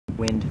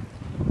wind.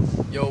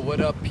 Yo,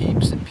 what up,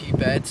 peeps and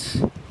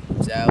peepettes?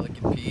 It's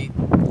Alec and Pete.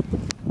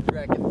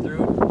 Tracking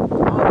through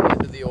on the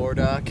end of the ore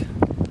dock.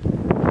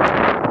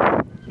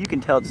 You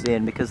can tell it's the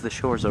end because the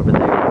shore's over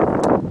there.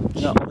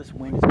 No, all this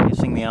wind is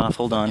pissing me off.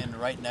 Hold on. And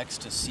right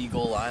next to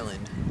Seagull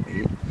Island.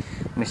 Wait.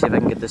 Let me see if I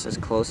can get this as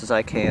close as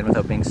I can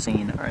without being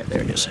seen. Alright,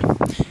 there it is.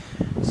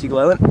 Seagull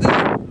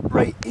Island.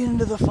 Right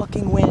into the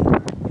fucking wind.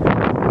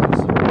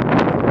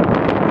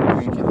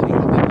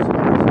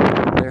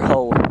 They're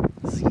hoe.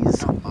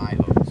 Z's. Not my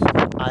hose.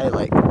 I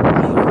like.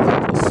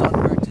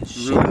 Sunburnt as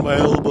shit. Ruined my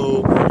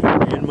elbow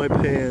and my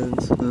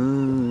pants.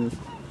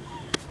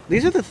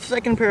 These are the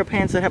second pair of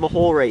pants that have a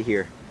hole right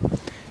here.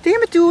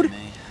 Damn it, dude.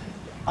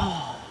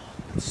 Oh,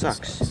 it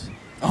sucks.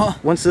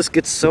 Once this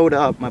gets sewed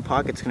up, my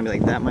pocket's gonna be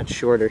like that much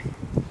shorter.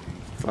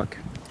 Fuck.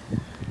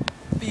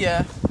 But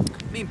yeah,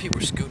 me and Pete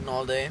were scooting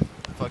all day.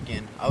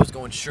 Fucking, I was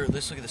going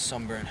shirtless. Look at the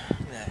sunburn.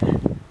 Look at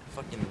that.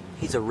 Fucking.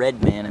 He's a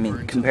red man. I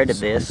mean, compared to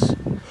this.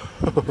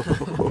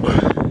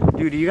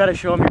 Dude, you gotta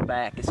show him your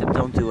back, except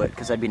don't do it,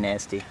 because that'd be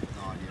nasty.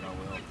 Oh, dude,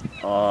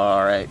 I will.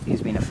 Alright,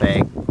 he's being a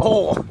fag.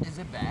 Oh! Is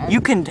it bad?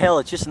 You can tell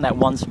it's just in that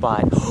one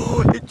spot.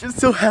 It just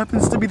so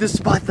happens to be the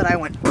spot that I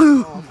went,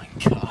 boo! Oh my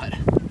god.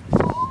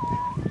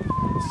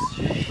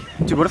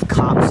 Dude, what if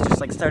cops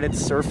just like started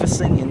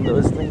surfacing in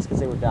those things because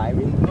they were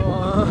diving?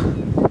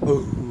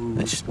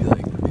 I'd just be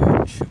like,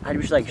 dude, I'd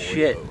be like,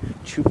 shit,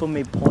 chupa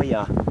me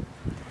polla.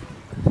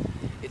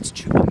 It's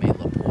chupa me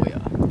la polla.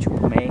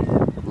 Chupa me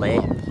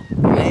le.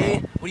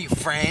 Hey, what are you,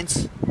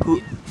 France?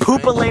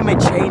 Poopa le me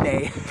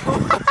chene.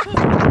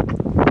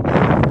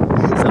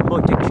 What's up, boy,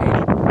 Dick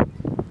Cheney?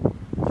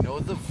 You know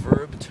the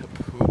verb to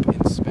poop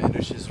in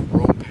Spanish is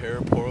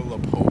romper por la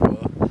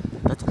popa?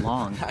 That's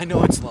long. I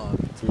know it's long.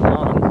 It's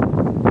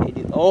long. Hey,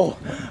 dude. Oh,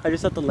 I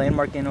just thought the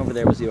landmark inn over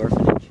there was the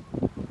orphanage.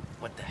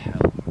 What the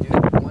hell?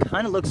 Dude,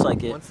 Kind of looks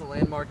like it. Once the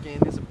landmark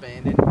inn is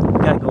abandoned, We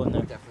gotta go in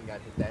there. definitely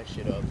gotta hit that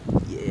shit up.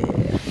 Yeah.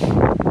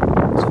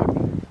 It's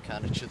fucking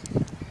kinda chill.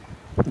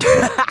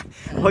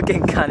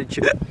 Fucking kind of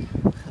chill.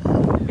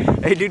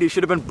 Hey, dude, you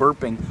should have been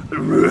burping.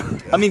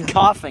 I mean,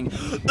 coughing.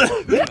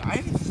 Dude, I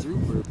haven't through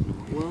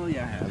burping. Well,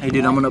 yeah, I have. Hey,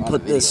 dude, I'm gonna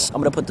put this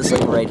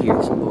like right here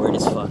because I'm bored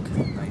as fuck.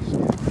 Nice,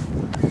 dude.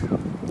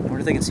 I wonder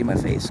if they can see my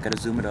face. Gotta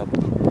zoom it up.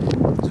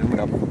 Zoom it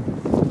up.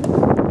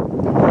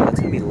 Oh, that's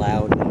gonna be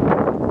loud.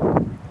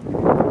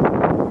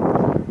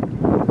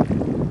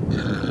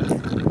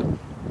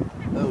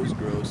 That was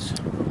gross.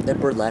 That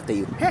bird laughed at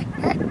you.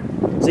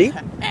 See?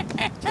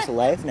 Just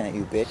laughing at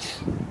you, bitch.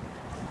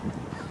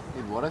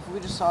 Dude, what if we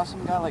just saw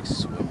some guy like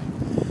swimming?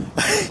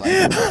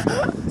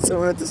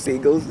 Someone at the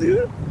seagulls,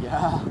 dude.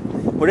 Yeah.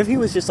 What if he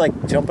was just like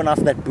jumping off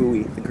that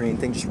buoy, the green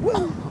thing, just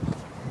whoa?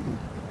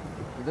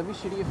 Would that be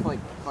shitty if like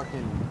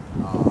fucking...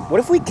 What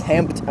if we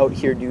camped out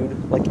here,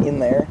 dude, like in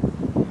there,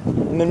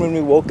 and then when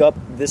we woke up,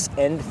 this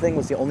end thing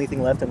was the only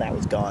thing left and that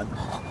was gone?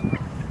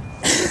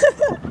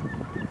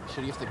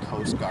 Shitty if the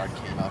Coast Guard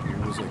came out here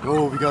and was like,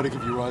 oh, we gotta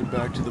give you a ride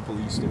back to the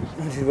police station.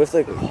 Dude, what's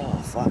like,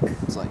 oh, fuck.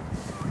 It's like...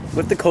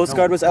 What if the Coast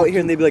Guard was out here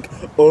and they'd be like,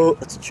 oh,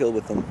 let's chill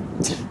with them.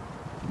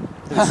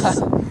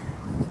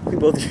 We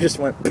both just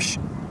went, psh.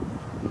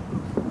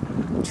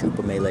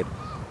 Chupa mele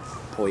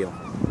pollo.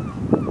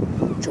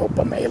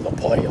 Chupa mele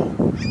pollo.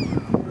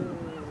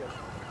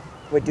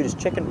 Wait, dude, is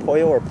chicken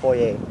pollo or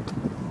poye?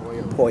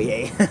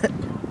 Poye.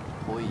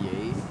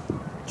 Poye?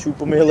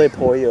 Chupa mele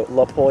pollo.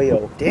 La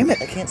pollo. Damn it,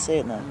 I can't say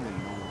it now.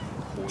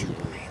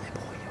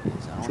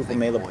 Chupa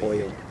mele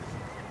pollo.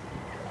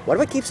 Why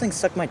do I keep saying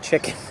suck my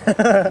chicken?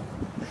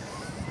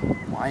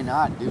 Why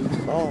not, dude?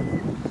 Oh,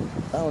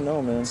 I don't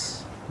know, man.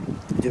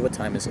 Dude, what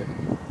time is it?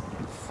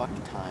 Fuck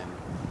time.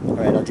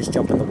 Alright, I'll just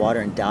jump in the water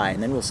and die,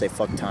 and then we'll say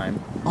fuck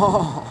time.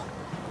 Oh!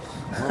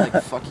 More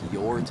like fuck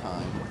your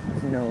time.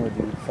 No,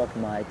 dude, fuck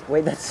my...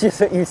 Wait, that's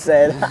just what you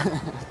said.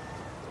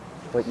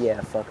 But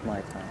yeah, fuck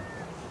my time.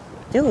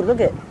 Dude,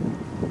 look at...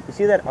 You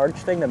see that arch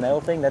thing, the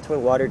metal thing? That's what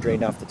water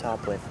drained off the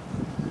top with.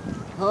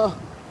 Huh?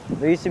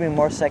 There used to be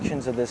more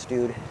sections of this,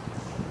 dude.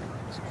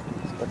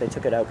 But they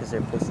took it out because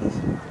they're pussies.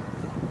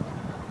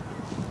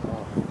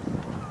 Oh.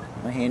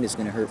 My hand is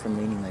gonna hurt from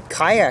leaning like...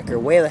 Kayaker,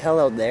 way the hell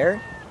out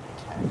there?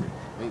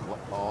 Wait, what?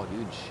 Oh,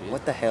 dude, shit.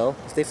 What the hell?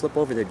 If they flip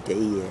over, they're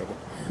dead.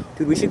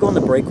 Dude, we should go on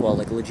the break wall,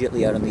 like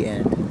legitly out on the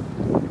end.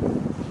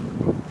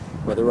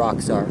 Where the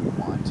rocks are.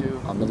 Want to?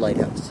 On the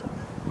lighthouse.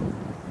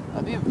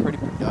 That'd be a pretty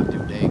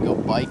productive day. Go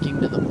biking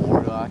to the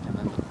boardwalk and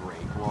then the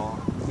break wall.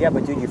 Yeah,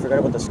 but dude, you forgot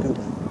about the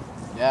scooping.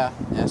 Yeah,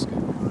 that's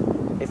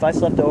good. If I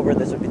slept over,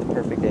 this would be the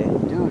perfect day.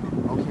 Dude,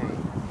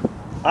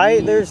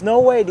 okay. There's no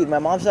way, dude. My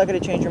mom's not gonna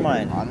change her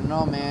mind. I don't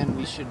know, man.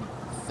 We should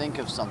think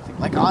of something.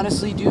 Like,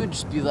 honestly, dude,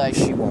 just be like,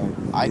 She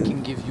won't. I dude.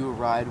 can give you a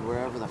ride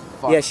wherever the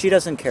fuck. Yeah, she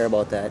doesn't care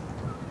about that.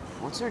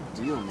 What's her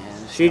deal,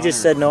 man? She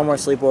just said no more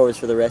sleepovers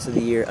for the rest of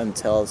the year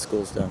until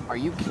school's done. Are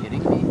you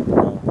kidding me?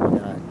 No, I'm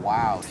not.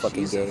 Wow, It's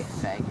fucking she's gay. a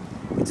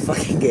faggot. It's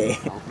fucking gay. I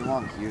hope your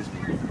mom hears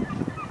me.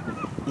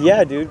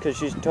 Yeah, dude, because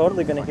she's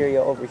totally gonna hear you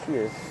over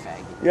here.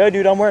 Faggot. Yeah,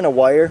 dude, I'm wearing a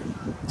wire.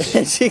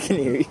 And she can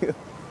hear you.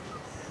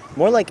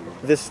 More like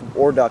this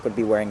ore dock would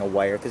be wearing a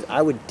wire, because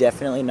I would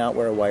definitely not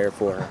wear a wire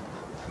for her.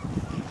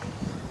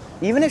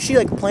 Even if she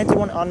like planted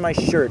one on my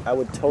shirt, I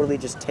would totally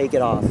just take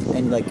it off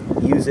and like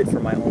use it for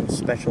my own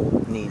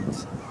special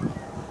needs.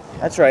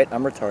 That's right,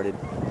 I'm retarded.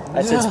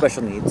 I said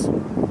special needs.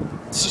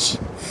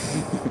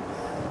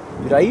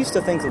 Dude, I used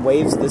to think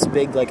waves this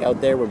big, like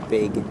out there, were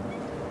big.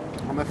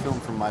 I'm gonna film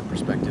from my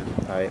perspective.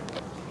 Alright.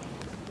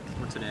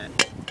 What's it at?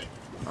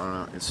 I don't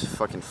know. It's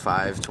fucking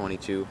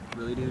 5:22.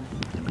 Really, dude?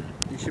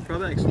 You should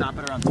probably like stop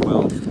it around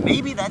 12.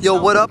 Maybe that's.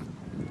 Yo, what up?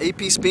 AP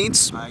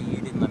Beans? You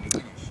didn't let me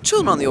finish.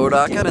 Chilling on the ore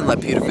dock. I didn't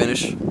let Peter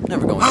finish.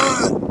 Never going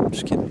to.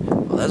 Just kidding.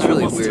 Well, that's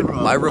really weird.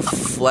 My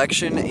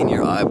reflection in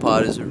your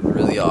iPod is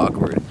really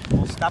awkward.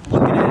 Well, stop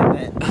looking at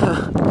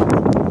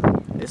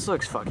it. This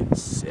looks fucking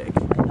sick.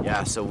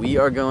 Yeah, so we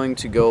are going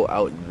to go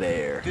out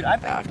there, dude,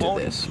 after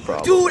this,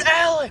 probably. Dude,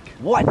 Alec!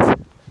 What?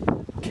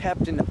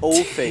 Captain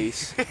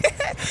O-Face.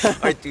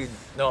 Alright, dude.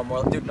 No,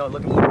 more. Dude, no,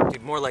 look at me.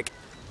 Dude, more like.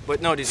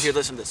 But no, dude, here,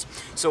 listen to this.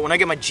 So when I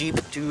get my Jeep,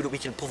 dude, we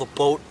can pull the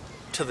boat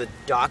to the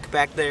dock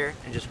back there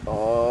and just.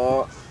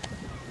 Oh,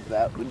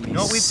 that would be. You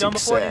know what we've done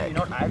before? Sick. You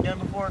know what I've done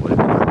before?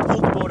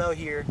 Pull the boat out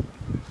here.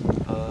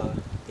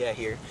 Yeah,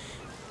 here.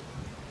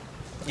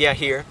 Yeah,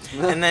 here.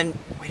 And then,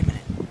 wait a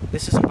minute.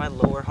 This isn't by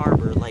Lower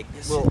Harbor, like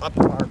little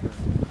Upper Harbor.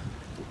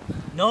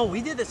 No,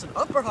 we did this in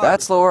Upper Harbor.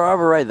 That's Lower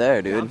Harbor right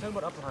there, dude. Yeah, I'm talking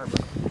about Upper Harbor.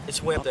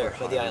 It's way up there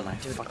by the island.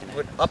 Dude,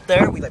 we're up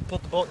there, we like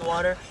put the boat in the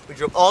water, we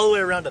drove all the way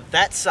around to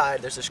that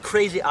side. There's this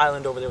crazy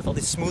island over there with all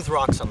these smooth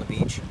rocks on the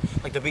beach.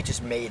 Like the beach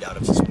is made out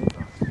of smooth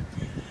rocks.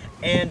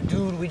 And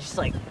dude, we just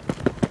like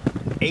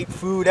ate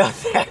food out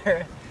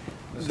there.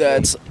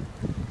 That's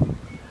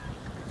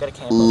got a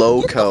camera.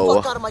 loco. Get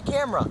the fuck out of my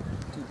camera.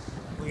 Dude,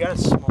 we gotta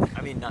smoke.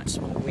 I mean, not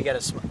smoke. We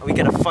gotta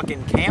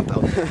fucking camp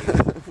out there.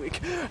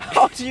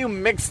 How do you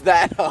mix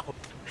that up?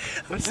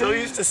 I'm so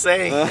used to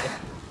saying it.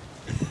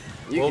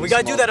 Well, we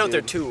gotta do that out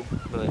there too.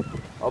 But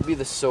I'll be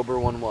the sober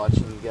one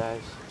watching you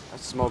guys. I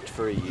smoked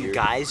for a year. you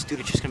guys,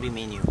 dude, it's just gonna be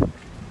me and you.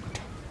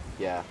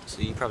 Yeah.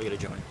 So you probably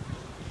gotta join.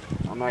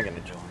 I'm not gonna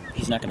join.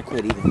 He's not gonna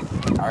quit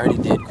either. I already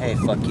did. Hey,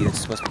 fuck you.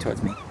 It's supposed to be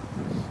towards me.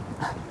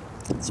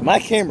 It's my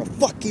camera.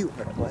 Fuck you.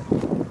 What?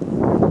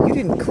 You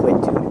didn't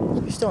quit,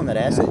 dude. You're still on that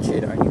acid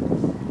shit, aren't you?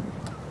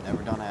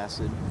 Never done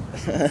acid.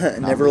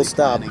 Never will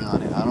stop.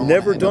 On it. I don't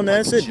Never done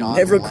acid. Like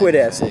never quit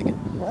Lennon acid. fag.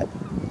 What?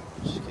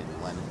 Just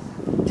kidding,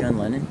 Lennon. John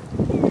Lennon?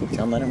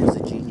 John Lennon was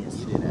a genius.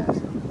 You did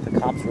acid. The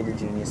cops were the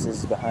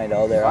geniuses behind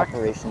all their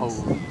operations.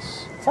 The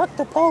police. Fuck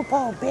the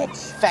po-po, bitch.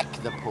 Feck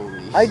the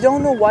police. I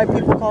don't know why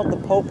people call it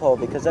the po-po,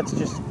 because that's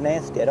just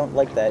nasty. I don't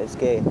like that. It's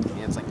gay.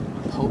 Yeah, it's like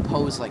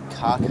popo is like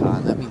caca,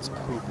 and that means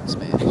poop in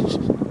Spanish.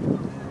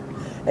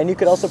 And you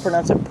could also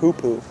pronounce it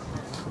poo-poo.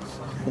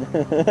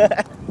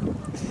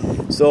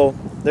 So,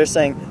 they're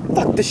saying,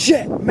 fuck the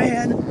shit,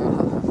 man!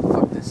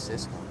 Fuck this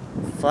system.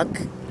 Fuck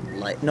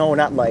life. No,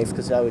 not life,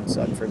 because that would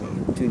suck for me.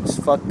 Dude,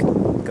 just fuck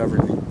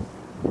government.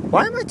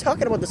 Why am I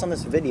talking about this on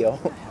this video?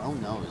 Hell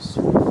knows.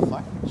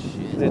 Fucking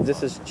shit. Dude,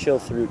 this is chill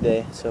Throot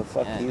day, so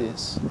fuck Yeah, you. it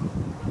is.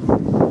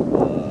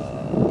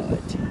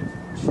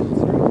 Chill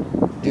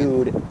Throot.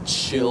 Dude.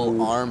 Chill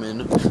dude.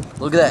 armin'.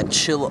 Look at that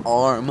chill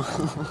arm.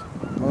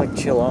 More like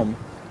chill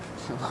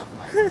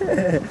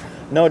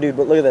No, dude,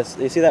 but look at this.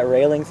 You see that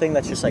railing thing?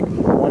 That's just like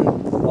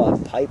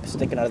one pipe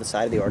sticking out of the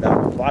side of the ore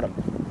dock, bottom.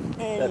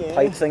 That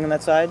pipe thing on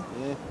that side.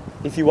 Yeah.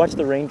 If you watch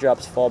the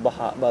raindrops fall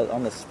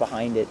on this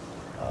behind it.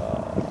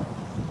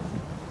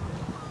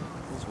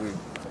 That's weird.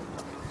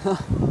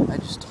 I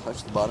just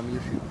touched the bottom of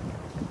your shoe.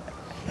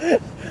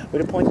 Way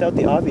to point out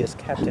the obvious,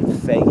 Captain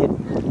Faggot.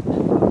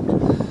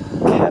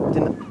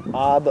 Captain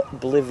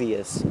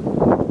Oblivious.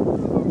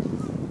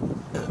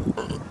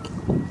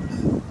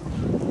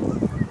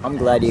 I'm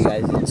glad you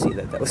guys didn't see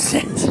that. That was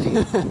nasty.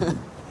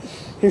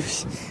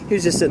 he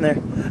was just sitting there.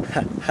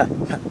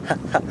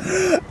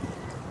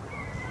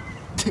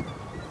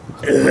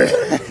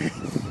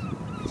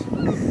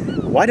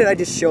 Why did I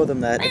just show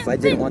them that if I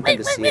didn't want them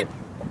to see it?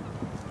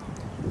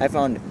 I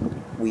found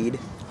weed.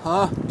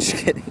 Huh? Just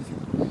kidding.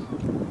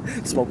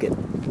 Smoke it.